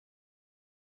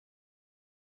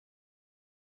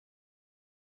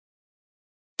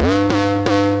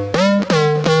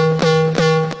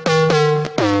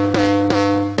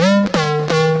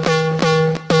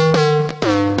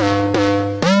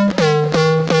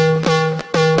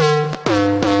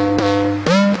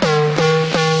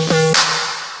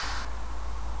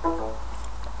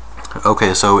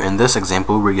Okay, so in this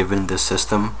example, we're given this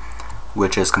system,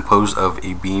 which is composed of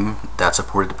a beam that's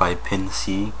supported by pin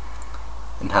C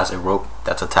and has a rope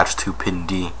that's attached to pin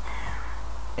D.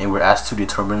 And we're asked to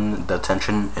determine the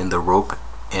tension in the rope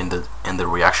and the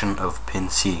reaction of pin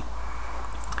C.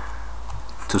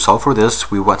 To solve for this,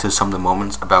 we want to sum the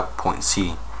moments about point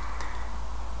C.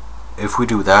 If we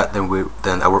do that,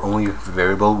 then our only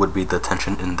variable would be the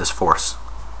tension in this force,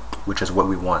 which is what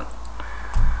we want.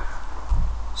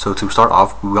 So to start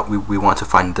off, we want to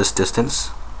find this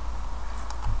distance,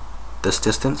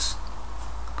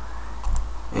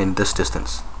 and this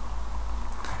distance.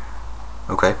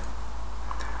 Okay.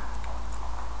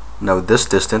 Now this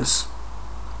distance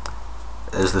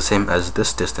is the same as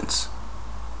this distance.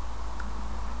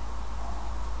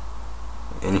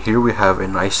 And here we have a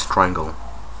nice triangle.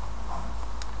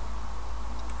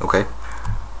 Okay.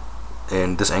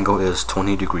 And this angle is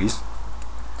 20 degrees.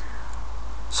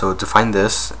 So to find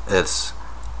this, it's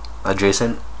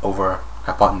adjacent over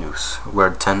hypotenuse, where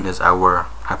 10 is our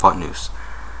hypotenuse.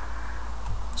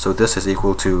 So this is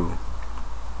equal to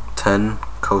 10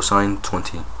 cosine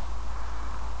 20.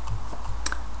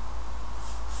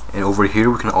 And over here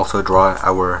we can also draw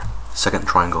our second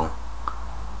triangle.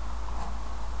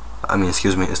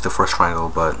 It's the first triangle,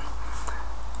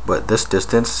 but this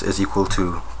distance is equal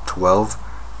to 12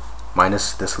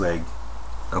 minus this leg.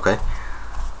 Okay?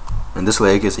 And this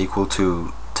leg is equal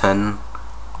to 10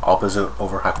 opposite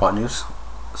over hypotenuse,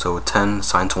 so 10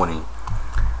 sine 20.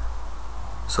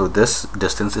 So this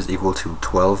distance is equal to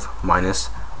 12 minus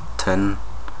 10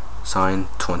 sine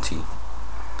 20.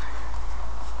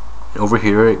 And over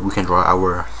here we can draw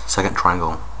our second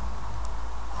triangle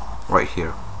right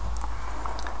here.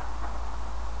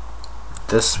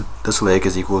 This leg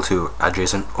is equal to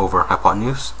adjacent over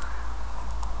hypotenuse,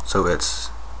 so it's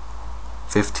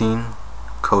 15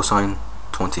 cosine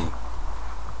 20.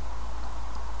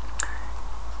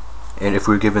 And if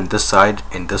we're given this side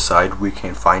and this side, we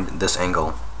can find this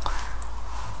angle.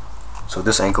 So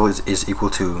this angle is equal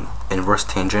to inverse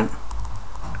tangent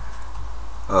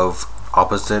of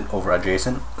opposite over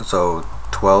adjacent, so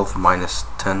 12 minus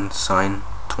 10 sine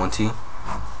 20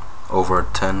 over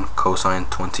 10 cosine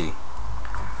 20,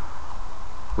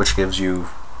 which gives you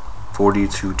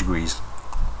 42 degrees.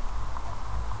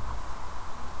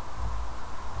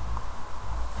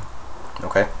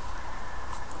 Okay.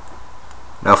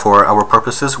 Now for our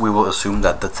purposes, we will assume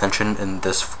that the tension in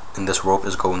this rope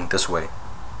is going this way.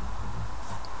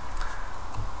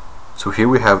 So here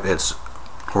we have its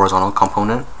horizontal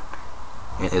component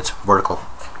and its vertical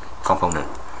component.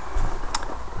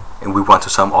 And we want to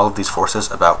sum all of these forces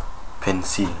about pin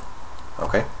C.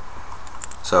 Okay?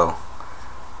 So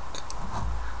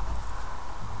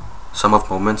sum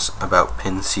of moments about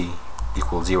pin C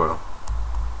equals 0.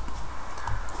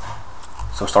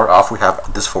 So start off, we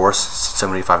have this force,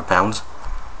 75 pounds.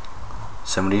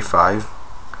 And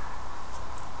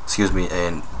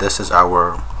this is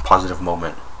our positive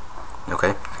moment.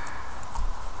 Okay?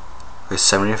 With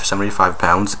 75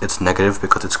 pounds, it's negative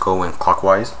because it's going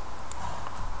clockwise,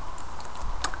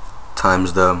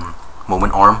 times the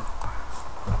moment arm,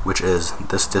 which is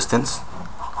this distance,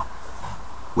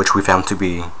 which we found to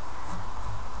be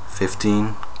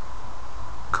 15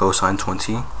 cosine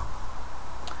 20.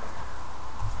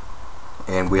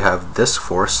 And we have this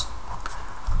force,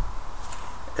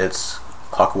 it's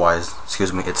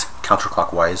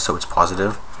counterclockwise, so it's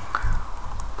positive,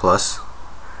 plus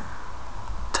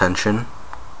tension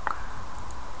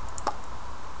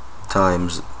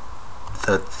times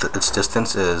its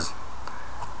distance is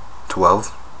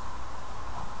 12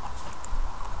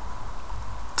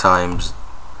 times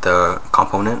the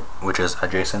component, which is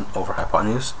adjacent over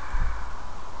hypotenuse,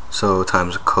 so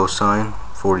times cosine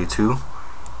 42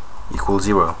 equals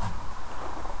 0.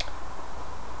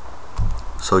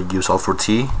 So you solve for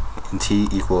T, and T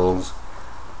equals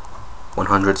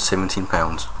 117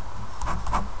 pounds.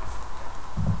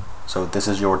 So this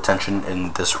is your tension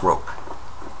in this rope.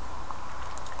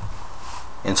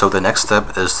 And so the next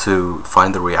step is to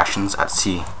find the reactions at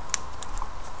C.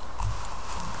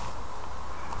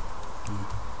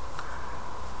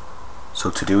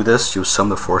 So to do this, you sum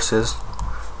the forces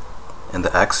in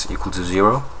the X equal to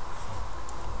 0,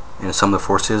 and sum the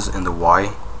forces in the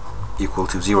Y equal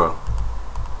to 0.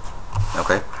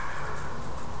 Okay?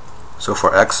 So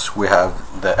for X, we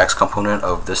have the X component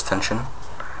of this tension,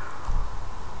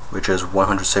 which is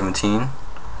 117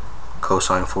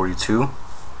 cosine 42,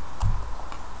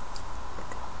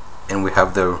 and we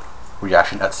have the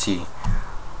reaction at C.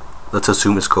 Let's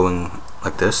assume it's going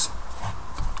like this,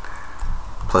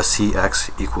 plus Cx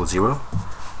equals 0.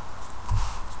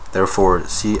 Therefore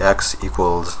Cx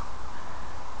equals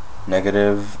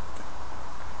negative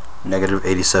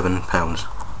 87 pounds.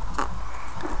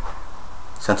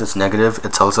 Since it's negative,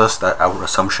 it tells us that our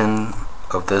assumption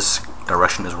of this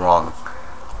direction is wrong,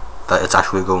 that it's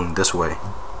actually going this way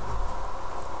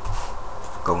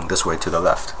to the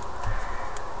left.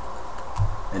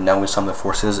 And now we sum the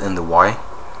forces in the y.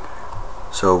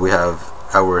 So we have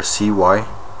our CY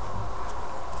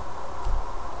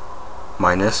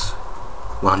minus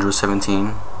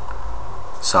 117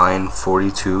 sine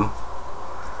 42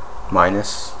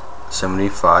 minus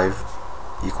 75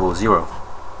 equals 0.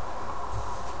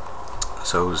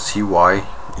 So CY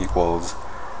equals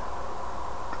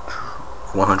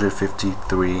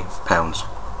 153 pounds.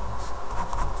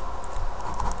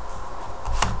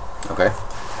 Okay,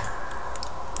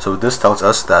 so this tells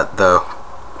us that the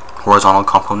horizontal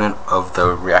component of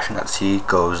the reaction at C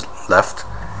goes left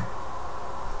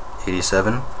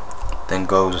 87, then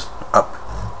goes up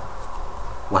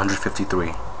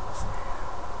 153.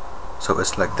 So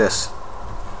it's like this,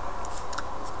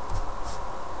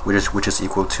 which is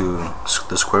equal to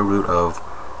the square root of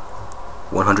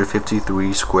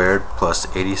 153 squared plus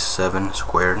 87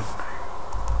 squared,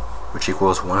 which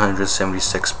equals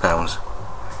 176 pounds.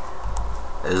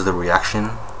 Is the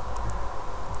reaction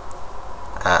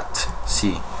at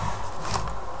C,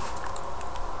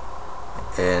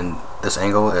 and this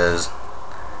angle is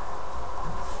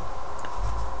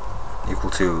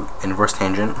equal to inverse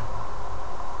tangent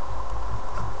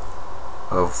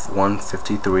of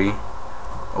 153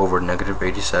 over negative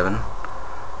 87,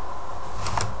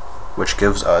 which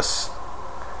gives us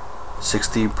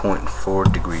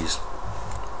 60.4 degrees.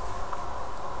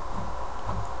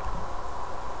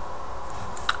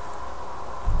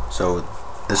 So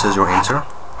this is your answer,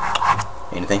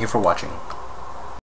 and thank you for watching.